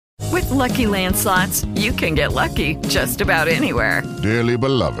Lucky Land Slots, you can get lucky just about anywhere. Dearly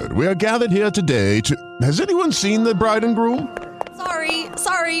beloved, we are gathered here today to... Has anyone seen the bride and groom?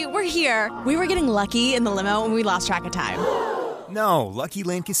 Sorry, we're here. We were getting lucky in the limo and we lost track of time. No, Lucky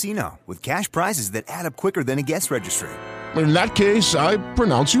Land Casino, with cash prizes that add up quicker than a guest registry. In that case, I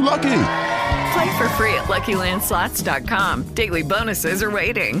pronounce you lucky. Play for free at LuckyLandSlots.com. Daily bonuses are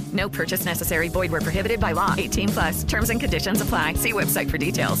waiting. No purchase necessary. Void where prohibited by law. 18+. Terms and conditions apply. See website for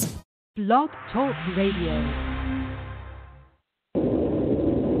details. Blog Talk Radio.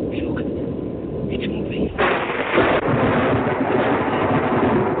 Look, it's moving.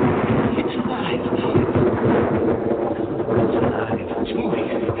 It's alive. It's alive. It's moving.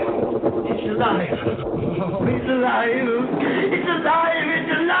 It's alive. Oh, it's alive. It's alive.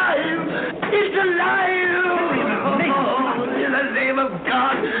 It's alive. It's alive. Oh, in the name of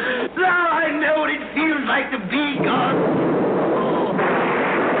God. Now I know what it feels like to be God.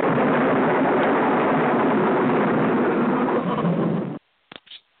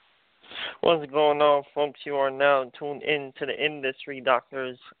 What's going on, folks? You are now tuned in to the Industry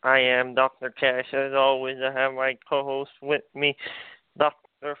Doctors. I am Dr. Cash. As always, I have my co-host with me,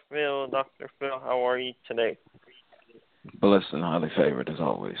 Dr. Phil. Dr. Phil, how are you today? Blessed and highly favored as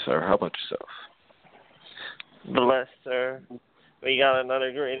always, sir. How about yourself? Blessed, sir. We got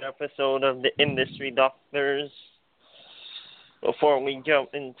another great episode of the Industry Doctors. Before we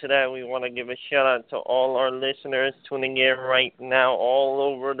jump into that, we want to give a shout-out to all our listeners tuning in right now all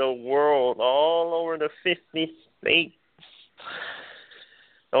over the world, all over the 50 states.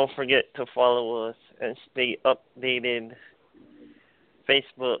 Don't forget to follow us and stay updated.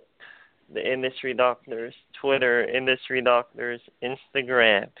 Facebook, The Industry Doctors, Twitter, Industry Doctors,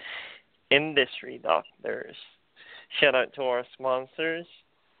 Instagram, Industry Doctors. Shout-out to our sponsors,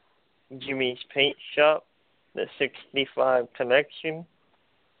 Jimmy's Paint Shop, The 65 Connection,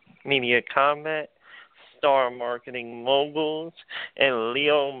 Media Comment, Star Marketing Moguls, and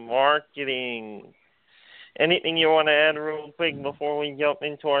Leo Marketing. Anything you want to add real quick before we jump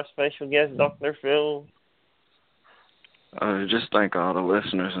into our special guest, Dr. Phil? Just thank all the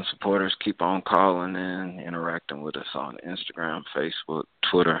listeners and supporters. Keep on calling in, interacting with us on Instagram, Facebook,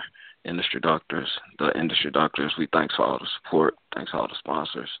 Twitter, Industry Doctors, the Industry Doctors. We thanks for all the support. Thanks all the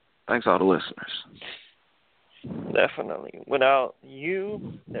sponsors. Thanks all the listeners. Definitely. Without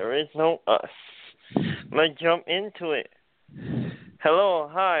you, there is no us. Let's jump into it. Hello,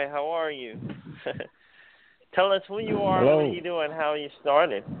 hi, how are you? Tell us who you are, Hello. what you do, and how you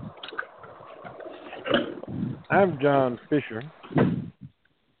started. I'm John Fisher.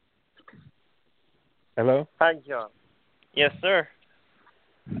 Hello? Hi, John. Yes, sir.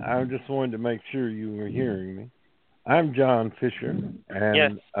 I just wanted to make sure you were hearing me. I'm John Fisher, and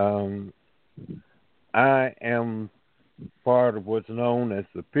Yes. I am part of what's known as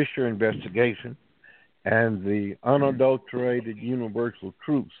the Fisher Investigation and the Unadulterated Universal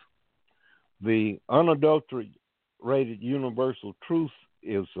Truth. The Unadulterated Universal Truth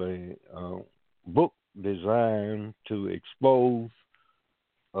is a book designed to expose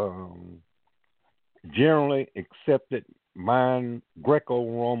generally accepted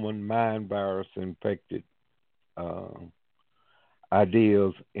Greco-Roman mind virus infected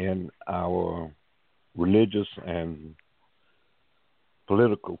ideas in our religious and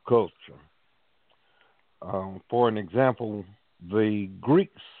political culture. For an example, the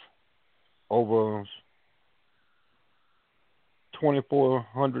Greeks over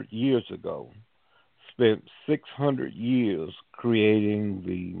 2,400 years ago spent 600 years creating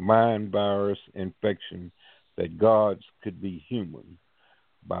the mind virus infection that gods could be human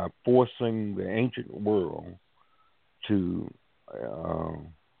by forcing the ancient world to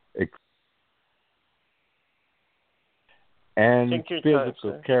and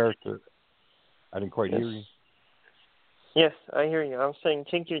physical character. I didn't quite hear you. Yes, I hear you. I'm saying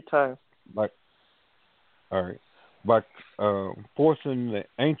take your time. All right. By forcing the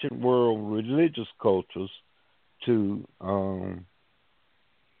ancient world religious cultures to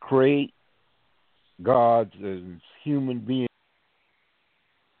create gods as human beings,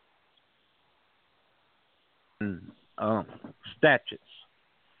 statutes.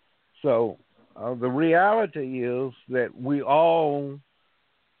 So the reality is that we all,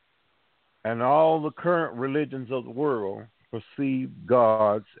 and all the current religions of the world, perceive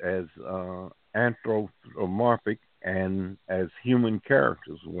gods as anthropomorphic and as human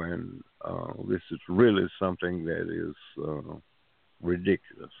characters, when this is really something that is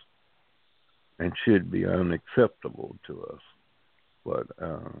ridiculous and should be unacceptable to us. But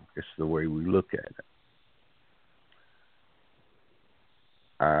it's the way we look at it.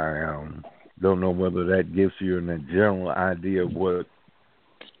 I don't know whether that gives you a general idea of what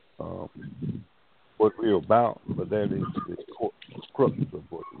what we're about, but that is the crux of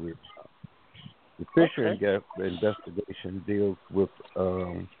what we're about. The Fisher investigation deals with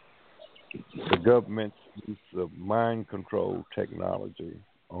the government's use of mind control technology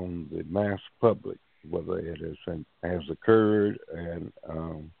on the mass public, whether it has occurred, and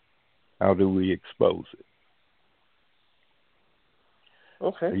how do we expose it.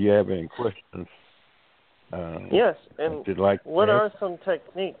 Okay. Do you have any questions? Yes, and what are some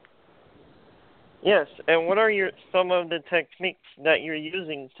techniques? Yes, and what are some of the techniques that you're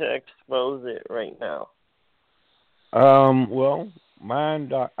using to expose it right now? Well,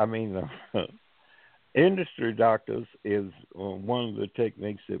 industry doctors is one of the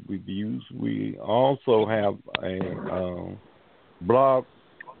techniques that we've used. We also have a blog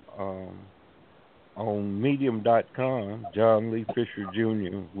on Medium.com, John Lee Fisher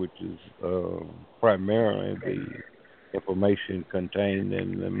Jr., which is primarily the information contained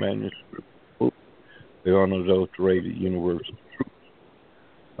in the manuscript book, The Unadulterated Universal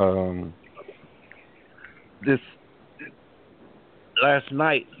Truth. This last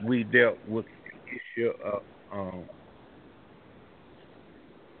night we dealt with the issue of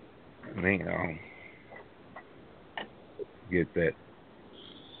get that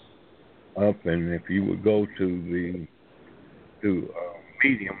up, and if you would go to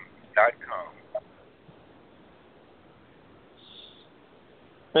Medium.com.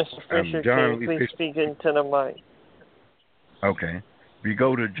 Mr. Fisher, can you please speak into the mic? Okay. If you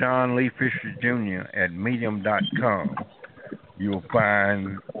go to John Lee Fisher Jr. at Medium.com, you'll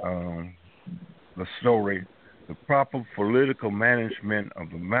find the story, The Proper Political Management of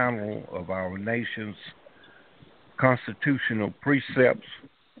the Mantle of Our Nation's Constitutional Precepts,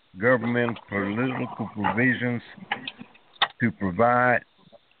 Government Political Provisions to Provide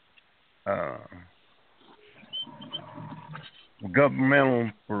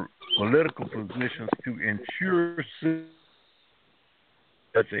governmental political positions to ensure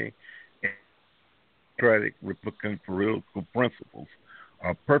such a democratic Republican political principles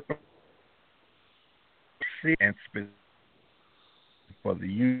are purpose and specific for the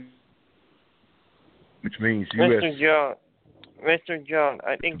U, which means U.S. Mr. John,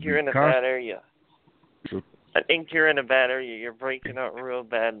 I think you're in a bad area. I think you're in a bad area. You're breaking up real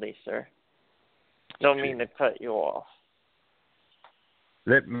badly, sir. Don't mean to cut you off.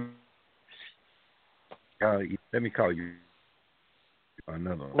 Let me call you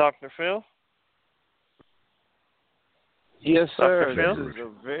another one. Dr. Phil? Yes, sir. Dr. Phil? This is a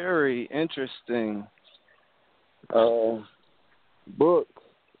very interesting book,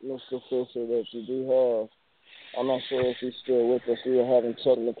 Mr. Fisher, that you do have. I'm not sure if he's still with us. We were having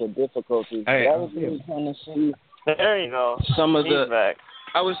technical difficulties. Hey, I was really trying to see there you go. Some of He's back.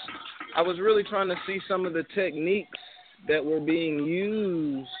 I was really trying to see some of the techniques that were being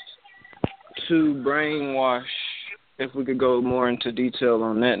used to brainwash. If we could go more into detail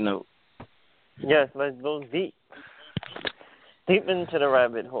on that note. Yes, let's go deep into the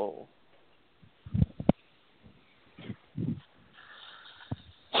rabbit hole.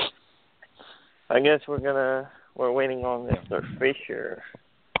 I guess we're waiting on Mr. Fisher.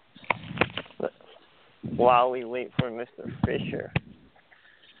 While we wait for Mr. Fisher,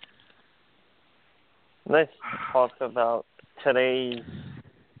 let's talk about today's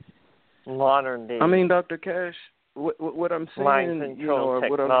modern day. I mean, Dr. Cash, what I'm saying, mind control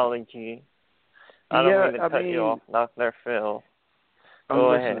technology. I don't mean to cut you off, Dr. Phil.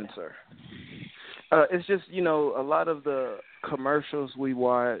 Go ahead, sir. It's just, a lot of the commercials we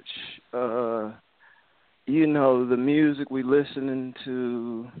watch, the music we listening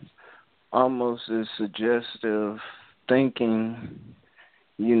to almost is suggestive thinking,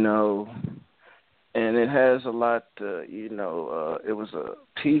 and it has a lot, it was a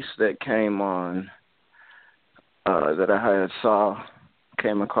piece that came on that I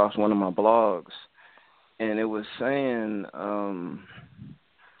came across one of my blogs, and it was saying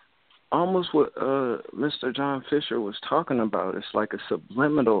almost what Mr. John Fisher was talking about. It's like a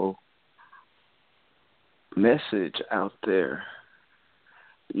subliminal message out there,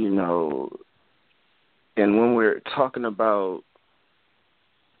 and when we're talking about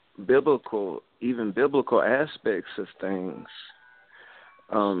biblical aspects of things,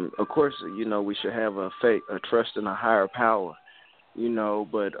 of course, we should have a trust in a higher power,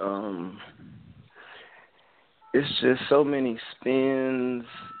 but it's just so many spins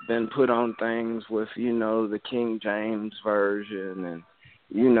been put on things with, the King James Version, and,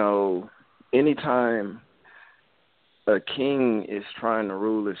 anytime a king is trying to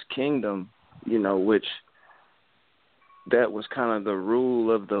rule his kingdom, which that was kind of the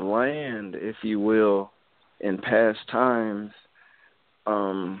rule of the land, if you will, in past times,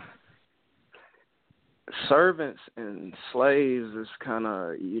 servants and slaves is kind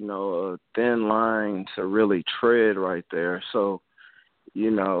of, a thin line to really tread right there. So,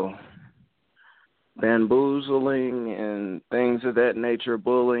 bamboozling and things of that nature,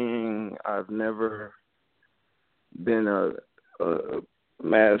 bullying, I've never been a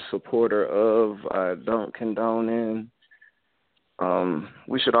mass supporter of. I don't condone in.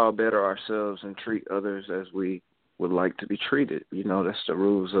 We should all better ourselves and treat others as we would like to be treated. That's the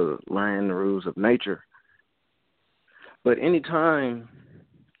rules of land, the rules of nature. But anytime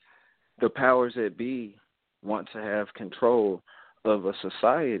the powers that be want to have control of a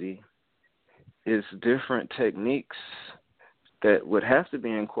society, it's different techniques that would have to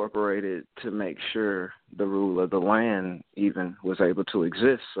be incorporated to make sure the rule of the land even was able to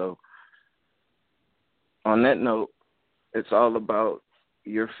exist. So on that note, it's all about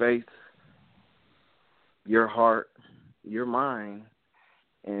your faith, your heart, your mind,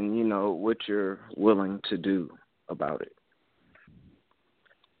 and, what you're willing to do about it.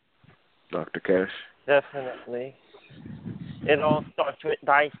 Dr. Cash? Definitely. It all starts with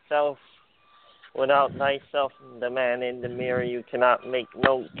thyself. Without thyself, the man in the mirror, you cannot make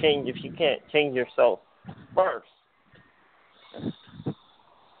no change if you can't change yourself first.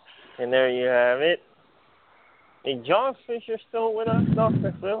 And there you have it. Is John Fisher still with us,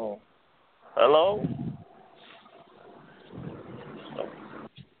 Dr. Phil? Hello?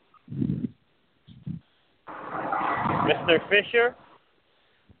 Mr. Fisher?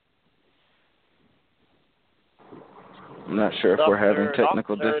 I'm not sure if we're having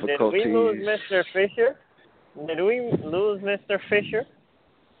technical difficulties. Did we lose Mr. Fisher? Did we lose Mr. Fisher?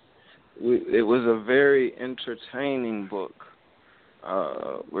 It was a very entertaining book.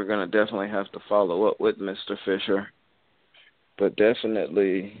 We're going to definitely have to follow up with Mr. Fisher. But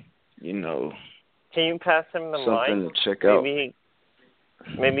definitely, Can you pass him the mic? Something to check out.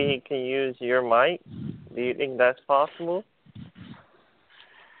 Maybe he can use your mic. Do you think that's possible?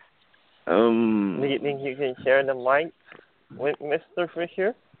 Do you think you can share the mic with Mr.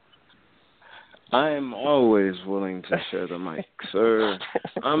 Fisher? I am always willing to share the mic, sir.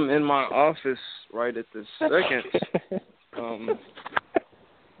 I'm in my office right at this second.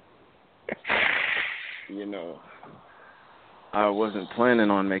 I wasn't planning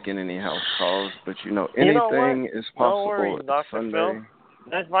on making any house calls, but anything is possible. Don't worry, Dr. Sunday. Phil.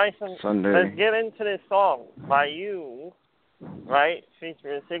 Let's get into this song by you, right?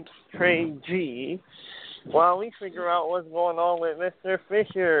 Featuring 6 Trey G, while we figure out what's going on with Mr.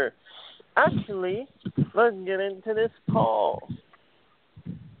 Fisher. Actually, let's get into this call.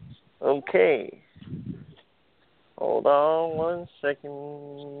 Okay. Hold on 1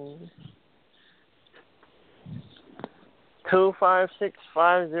 second.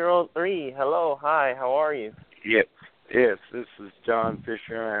 256503. Hello, hi, how are you? Yep. Yes, this is John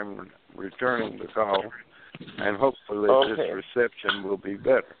Fisher. I'm returning the call, and hopefully this reception will be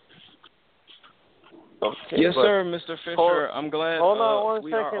better. Okay. Yes, sir, Mr. Fisher. I'm glad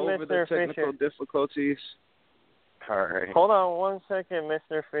we are over the technical difficulties. All right. Hold on 1 second,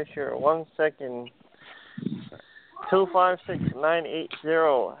 Mr. Fisher. 1 second. 256980.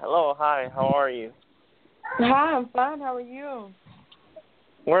 Hello, hi, how are you? Hi, I'm fine. How are you?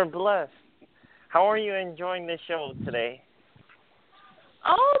 We're blessed. How are you enjoying the show today?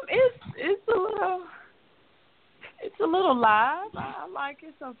 It's a little live. I like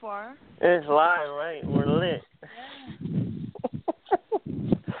it so far. It's live, right? We're lit.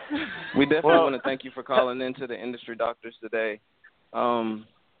 We definitely want to thank you for calling into the Industry Doctors today.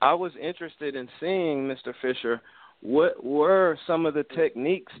 I was interested in seeing, Mr. Fisher, what were some of the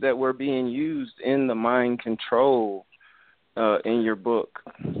techniques that were being used in the mind control in your book?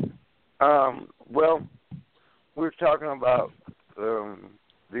 Well, we're talking about the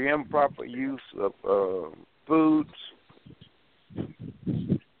improper use of foods.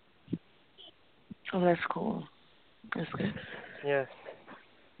 Oh, that's cool. That's good. Yes.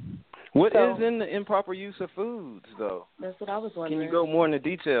 What is in the improper use of foods, though? That's what I was wondering. Can you go more into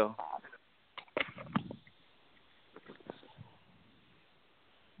detail?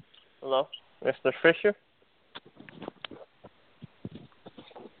 Hello, Mr. Fisher?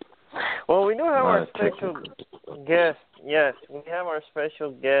 Well, we do have our special guest. Yes, we have our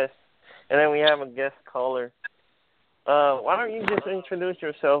special guest, and then we have a guest caller. Why don't you just introduce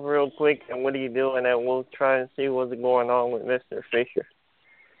yourself real quick, and what do you do, and then we'll try and see what's going on with Mr. Fisher.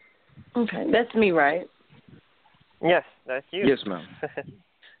 Okay, that's me, right? Yes, that's you. Yes, ma'am.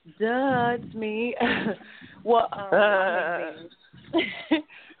 Duh, it's me. Well,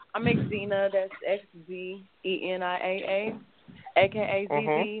 I'm Xenia. That's XZENIAA, a.k.a.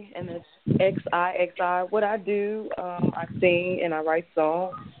 ZZ, and that's XIXI. What I do, I sing and I write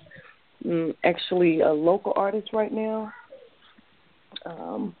songs. actually a local artist right now.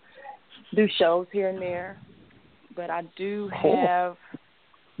 Do shows here and there, but I do have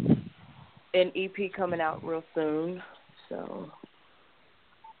an EP coming out real soon. So,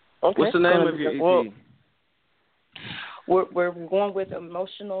 okay. What's the name of your EP? Well, we're going with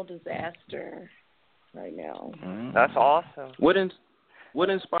Emotional Disaster right now. That's awesome. What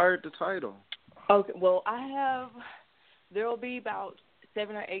inspired the title? Okay, well, there will be about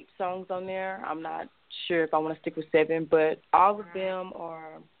 7 or 8 songs on there. I'm not sure if I want to stick with 7, but all of them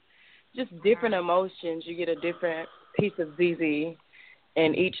are just different emotions. You get a different piece of ZZ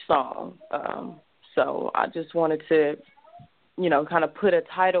in each song. So I just wanted to, kind of put a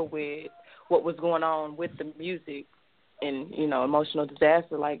title with what was going on with the music and, Emotional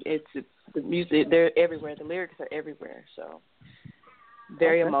Disaster. Like, it's the music, they're everywhere. The lyrics are everywhere. So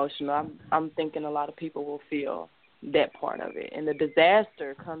very emotional. I'm thinking a lot of people will feel that part of it. And the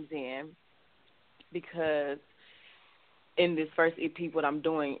disaster comes in because in this first EP, what I'm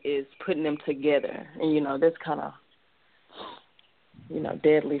doing is putting them together. And, that's kind of,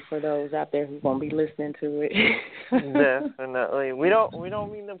 deadly for those out there who won't be listening to it. Definitely. We don't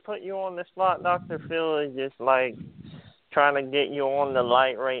mean to put you on the spot, Dr. Phil. It's just like trying to get you on the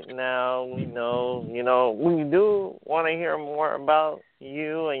light right now. We know, we do want to hear more about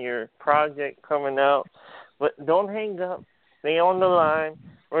you and your project coming out. But don't hang up. Stay on the line.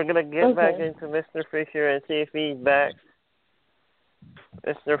 We're going to get back into Mr. Fisher and see if he's back.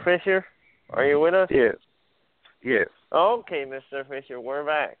 Mr. Fisher, are you with us? Yes. Yes. Okay, Mr. Fisher, we're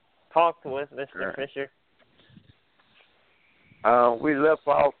back. Talk to us, Mr. Fisher. We left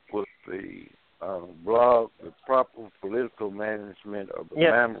off with the blog, The Proper Political Management of the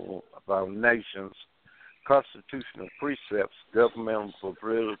Manual of Our Nation's Constitutional Precepts, Governmental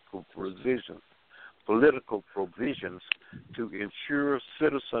Political Provisions to ensure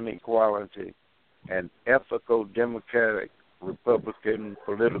citizen equality and ethical democratic Republican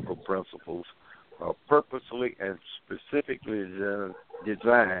political principles are purposely and specifically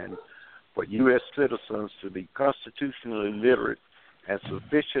designed for U.S. citizens to be constitutionally literate and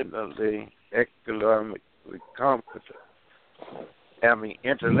sufficiently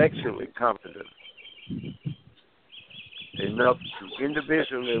intellectually competent enough to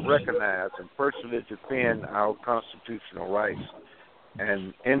individually recognize and personally defend our constitutional rights,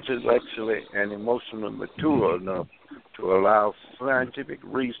 and intellectually and emotionally mature enough to allow scientific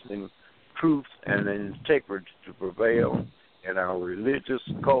reasoning, truth, and integrity to prevail in our religious,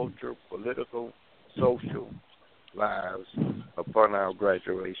 cultural, political, social lives upon our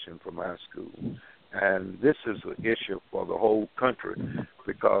graduation from high school. And this is an issue for the whole country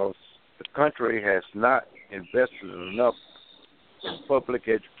because the country has not invested enough in public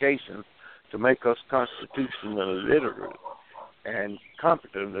education to make us constitutionally literate and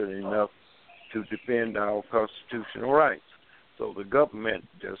competent enough to defend our constitutional rights. So the government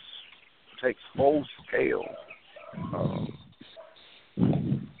just takes full-scale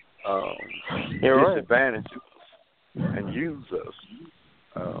disadvantage and use us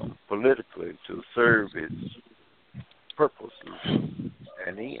politically to serve its purposes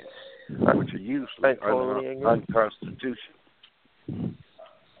and ends, which are usually unconstitutional.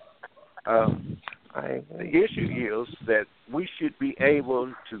 The issue is that we should be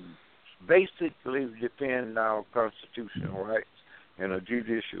able to basically defend our constitutional rights in a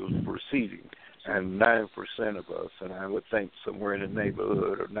judicial proceeding, and 9% of us, and I would think somewhere in the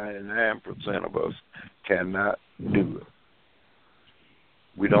neighborhood of 99% of us, cannot do it.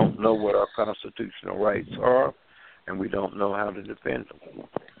 We don't know what our constitutional rights are, and we don't know how to defend them.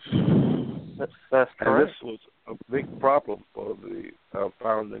 That's correct. And this was a big problem for the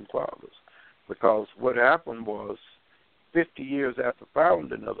founding fathers, because what happened was 50 years after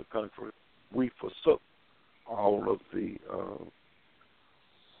founding of the country, we forsook all of the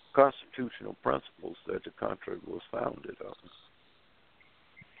constitutional principles that the country was founded on.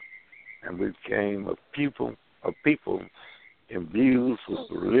 And we became a people imbued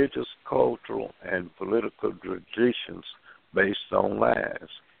with religious, cultural, and political traditions based on lies.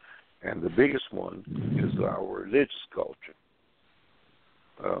 And the biggest one is our religious culture.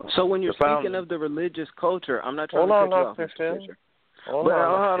 So when you're speaking of the religious culture, I'm not trying to cut you off, Mr. Fisher. But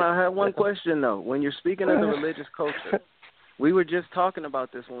I have one question, though. When you're speaking of the religious culture, we were just talking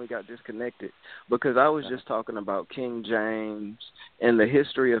about this when we got disconnected, because I was just talking about King James and the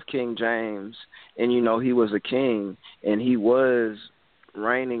history of King James. And, you know, he was a king, and he was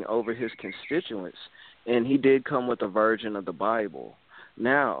reigning over his constituents, and he did come with a version of the Bible.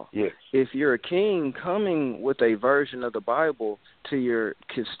 Now, yes. if you're a king coming with a version of the Bible to your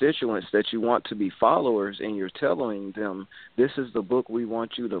constituents that you want to be followers, and you're telling them this is the book we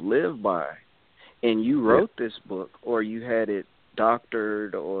want you to live by, and you wrote this book, or you had it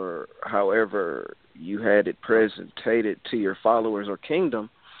doctored, or however you had it presented to your followers or kingdom,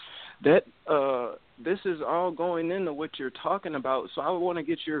 that this is all going into what you're talking about. So I want to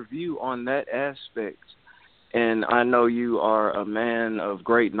get your view on that aspect. And I know you are a man of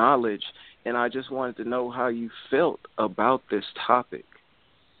great knowledge, and I just wanted to know how you felt about this topic.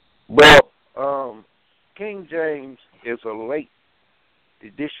 Well, King James is a late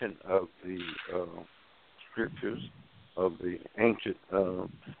edition of the scriptures, of the ancient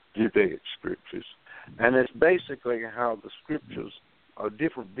Judaic scriptures. And it's basically how the scriptures, a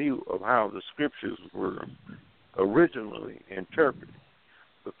different view of how the scriptures were originally interpreted.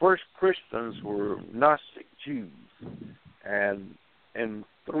 The first Christians were Gnostic Jews, and in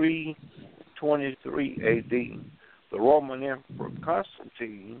 323 A.D., the Roman Emperor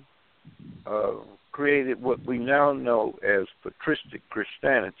Constantine created what we now know as patristic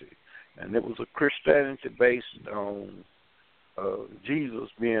Christianity, and it was a Christianity based on Jesus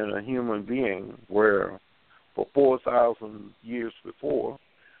being a human being, where for 4,000 years before,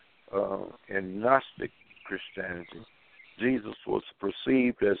 in Gnostic Christianity, Jesus was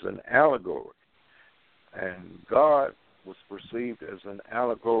perceived as an allegory, and God was perceived as an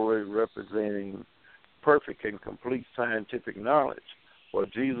allegory representing perfect and complete scientific knowledge, while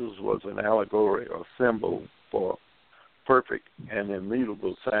Jesus was an allegory or symbol for perfect and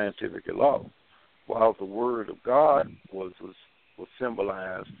immutable scientific law, while the Word of God was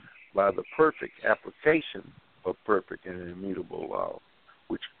symbolized by the perfect application of perfect and immutable law,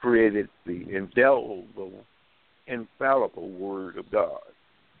 which created the indelible, infallible Word of God.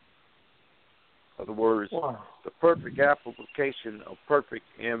 In other words, the perfect application of perfect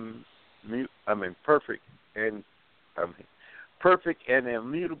and immutable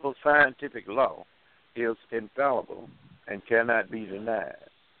scientific law is infallible and cannot be denied.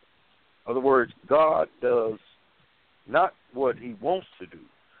 In other words, God does not what he wants to do,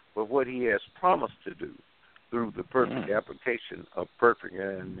 but what he has promised to do through the perfect application of perfect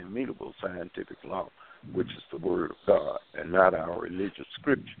and immutable scientific law, which is the Word of God and not our religious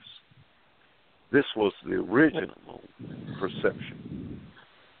scriptures. This was the original perception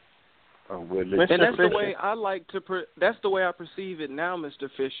of religion. And that's the way I like to. That's the way I perceive it now, Mr.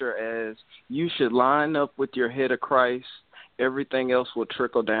 Fisher. As you should line up with your head of Christ. Everything else will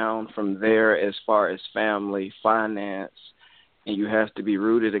trickle down from there, as far as family, finance, and you have to be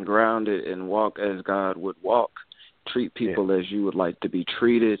rooted and grounded and walk as God would walk. Treat people as you would like to be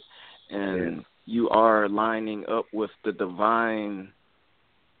treated, and you are lining up with the divine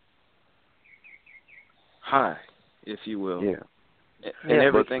high, if you will. And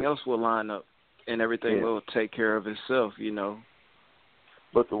everything else will line up, and everything will take care of itself, you know.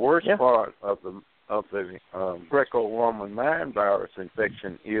 But the worst part of the Greco-Roman mind virus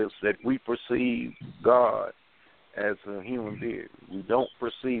infection is that we perceive God as a human being. We don't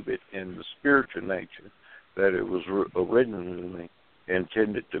perceive it in the spiritual nature that it was originally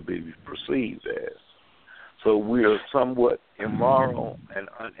intended to be perceived as. So we are somewhat immoral and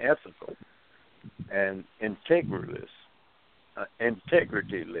unethical and integrityless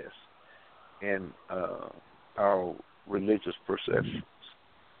in our religious perceptions.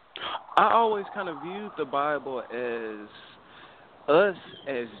 I always kind of viewed the Bible as us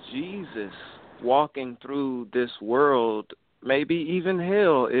as Jesus walking through this world, maybe even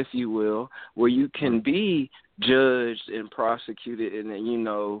hell, if you will, where you can be judged and prosecuted, and then, you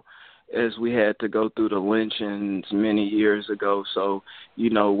know, as we had to go through the lynchings many years ago, so, you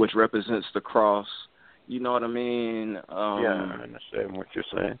know, which represents the cross. You know what I mean? I understand what you're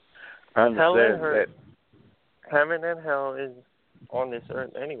saying. I understand that. Heaven and hell is on this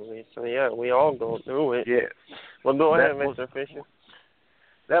earth anyway, so we all go through it. Yes. Well, go ahead, Mr. Fisher.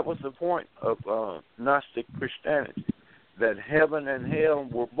 That was the point of Gnostic Christianity, that heaven and hell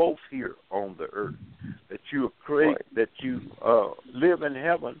were both here on the earth. That you live in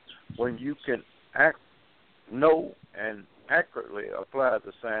heaven when you can know and accurately apply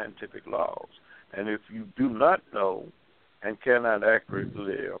the scientific laws. And if you do not know and cannot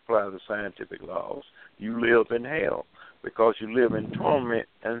accurately apply the scientific laws, you live in hell, because you live in torment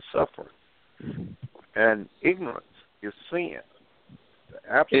and suffering. And ignorance is sin.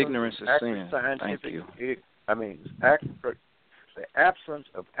 Ignorance is sin. Thank you. The absence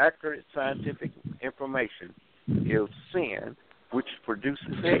of accurate scientific information is sin, which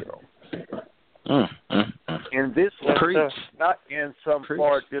produces hell. In this way, not in some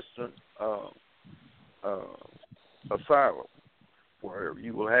far distant asylum, where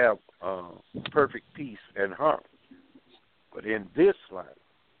you will have perfect peace and harmony. But in this life,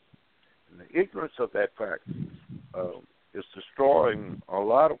 and the ignorance of that fact is destroying a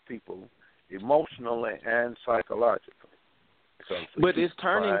lot of people emotionally and psychologically. But it's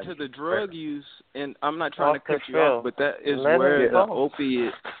turning to the drug use, and I'm not trying to cut you off, but that is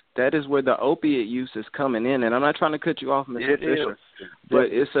where the opiate use is coming in, and I'm not trying to cut you off, Mr. Fisher, but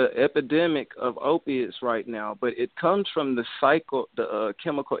it's an epidemic of opiates right now. But it comes from the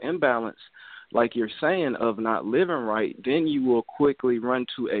chemical imbalance, like you're saying, of not living right. Then you will quickly run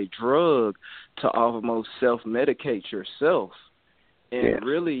to a drug to almost self-medicate yourself, and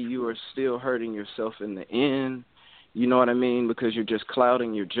really you are still hurting yourself in the end. You know what I mean? Because you're just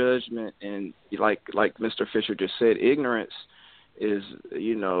clouding your judgment, and like Mr. Fisher just said, ignorance is,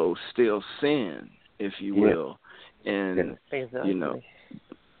 still sin, if you will. And,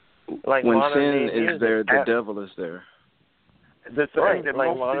 like when sin music. is there, the devil is there. The thing that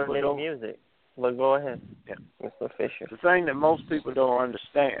like most people don't, music. But go ahead, Mr. Fisher. The thing that most people don't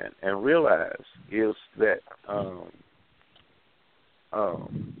understand and realize is that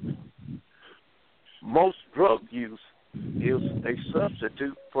most drug use is a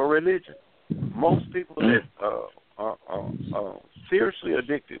substitute for religion. Most people that are seriously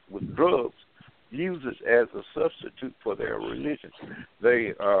addicted with drugs use it as a substitute for their religion.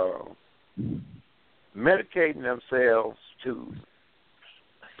 They are medicating themselves to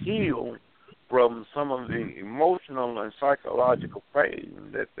heal from some of the emotional and psychological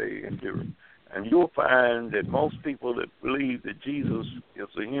pain that they endure. And you'll find that most people that believe that Jesus is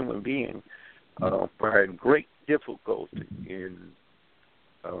a human being find great difficulty in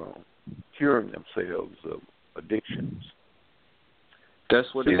curing themselves of addictions. That's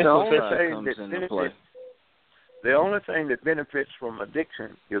what the only thing comes into play. The only thing that benefits from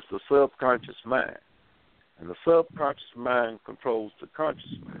addiction is the subconscious mind. And the subconscious mind controls the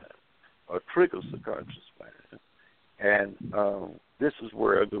conscious mind, or triggers the conscious mind. And this is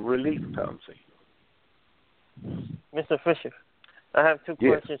where the relief comes in. Mr. Fisher, I have two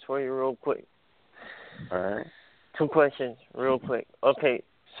questions for you real quick. All right. Two questions real quick. Okay,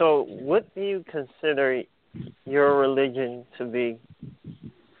 so what do you consider your religion to be?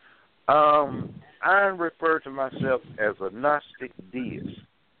 I refer to myself as a Gnostic deist.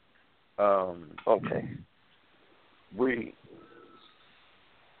 Okay. We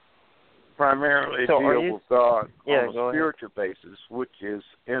primarily deal with God on a spiritual basis, which is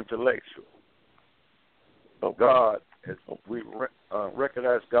intellectual. Okay. God, we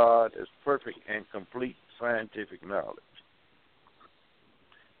recognize God as perfect and complete scientific knowledge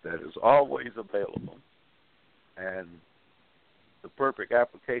that is always available, and the perfect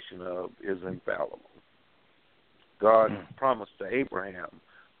application of is infallible. God's promise to Abraham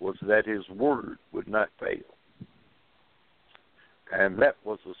was that his word would not fail. And that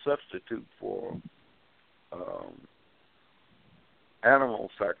was a substitute for animal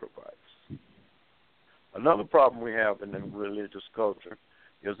sacrifice. Another problem we have in the religious culture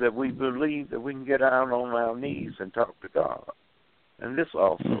is that we believe that we can get down on our knees and talk to God. And this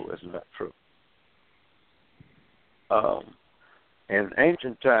also is not true. In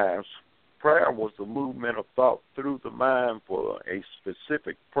ancient times, prayer was the movement of thought through the mind for a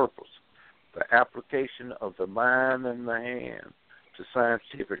specific purpose, the application of the mind and the hand to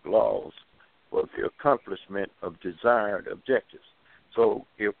scientific laws for the accomplishment of desired objectives. So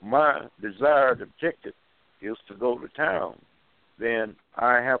if my desired objective is to go to town, then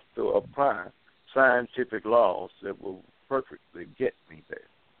I have to apply scientific laws that will perfectly get me there.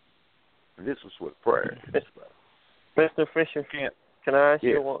 And this is what prayer is about. Mr. Fisher, can I ask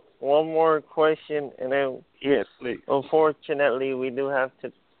you one more question? And then, yes, please. Unfortunately, we do have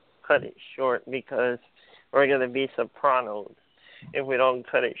to cut it short because we're going to be sopranos if we don't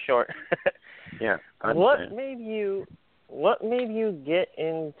cut it short. Yeah. What made you get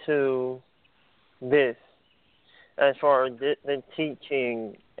into this as far as the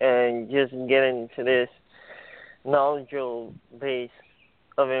teaching and just getting into this knowledgeable base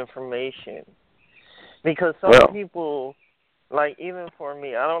of information? Because some people, like even for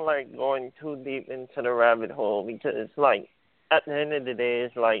me, I don't like going too deep into the rabbit hole because it's like at the end of the day,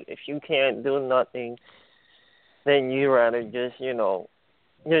 it's like if you can't do nothing, then you rather just,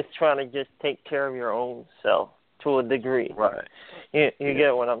 just trying to just take care of your own self to a degree. Right. You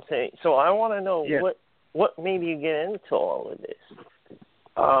get what I'm saying? So I want to know what made you get into all of this?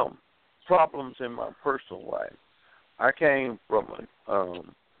 Problems in my personal life. I came from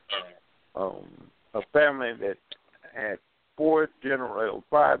a family that had 5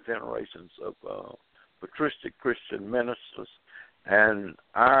 generations of patristic Christian ministers, and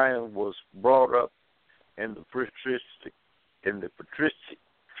I was brought up in the patristic in the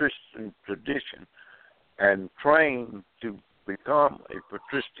Christian tradition and trained to become a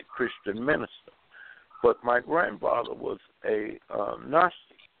patristic Christian minister. But my grandfather was a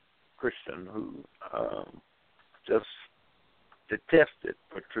Gnostic Christian who just detested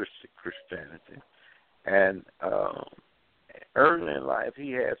patristic Christianity. And early in life,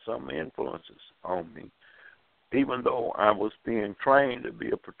 he had some influences on me, even though I was being trained to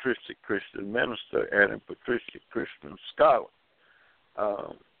be a patristic Christian minister and a patristic Christian scholar.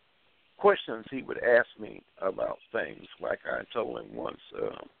 Questions he would ask me about things, like I told him once,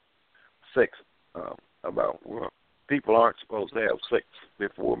 sex, about people aren't supposed to have sex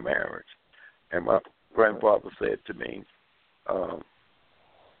before marriage. And my grandfather said to me,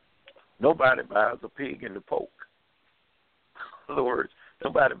 nobody buys a pig in the poke. In other words,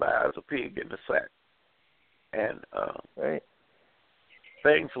 nobody buys a pig in the sack. And right.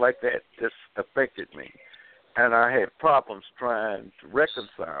 Things like that just affected me. And I had problems trying to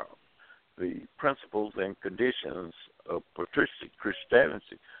reconcile the principles and conditions of patristic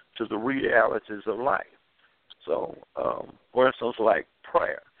Christianity to the realities of life. So, for instance, like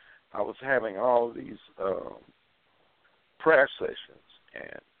prayer. I was having all these prayer sessions,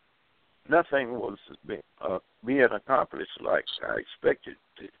 and nothing was being accomplished like I expected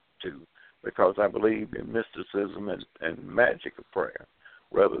to, because I believed in mysticism and magic of prayer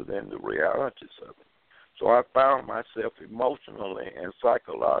rather than the realities of it. So I found myself emotionally and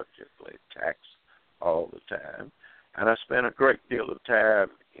psychologically taxed all the time, and I spent a great deal of time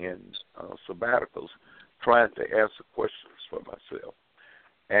in sabbaticals trying to answer questions for myself.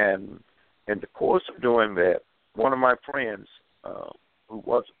 And in the course of doing that, one of my friends who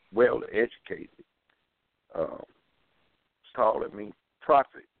was well educated was calling me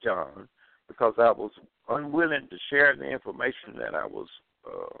Prophet John, because I was unwilling to share the information that I was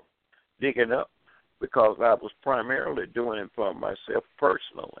digging up, because I was primarily doing it for myself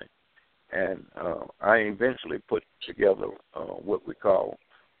personally. And I eventually put together what we call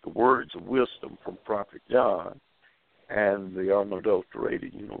the Words of Wisdom from Prophet John and the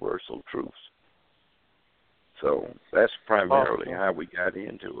Unadulterated Universal Truths. So that's primarily how we got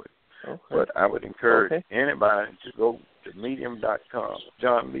into it. Okay. But I would encourage anybody to go to medium.com,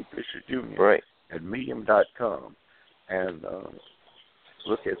 John B. Fisher Jr. At medium.com, and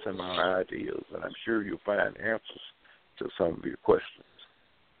look at some of our ideas, and I'm sure you'll find answers to some of your questions.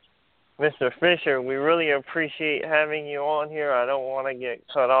 Mr. Fisher, we really appreciate having you on here. I don't want to get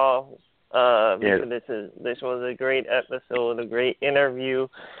cut off. Because this was a great episode, a great interview.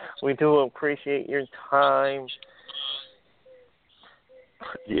 We do appreciate your time.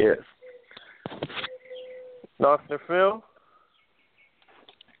 Yes. Dr. Phil?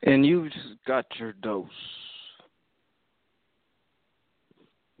 And you've just got your dose.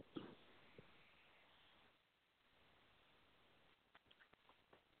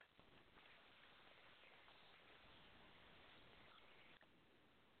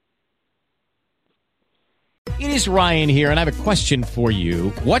 It is Ryan here, and I have a question for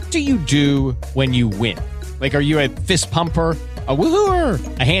you. What do you do when you win? Like, are you a fist pumper, a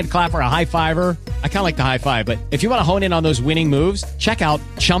woohooer, a hand clapper, a high fiver? I kind of like the high five, but if you want to hone in on those winning moves, check out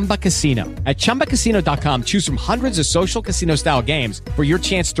Chumba Casino. At ChumbaCasino.com, choose from hundreds of social casino-style games for your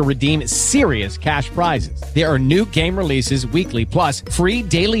chance to redeem serious cash prizes. There are new game releases weekly, plus free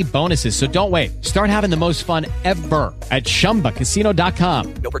daily bonuses, so don't wait. Start having the most fun ever at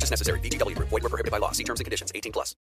ChumbaCasino.com. No purchase necessary. VGW Group. Void where prohibited by law. See terms and conditions. 18+.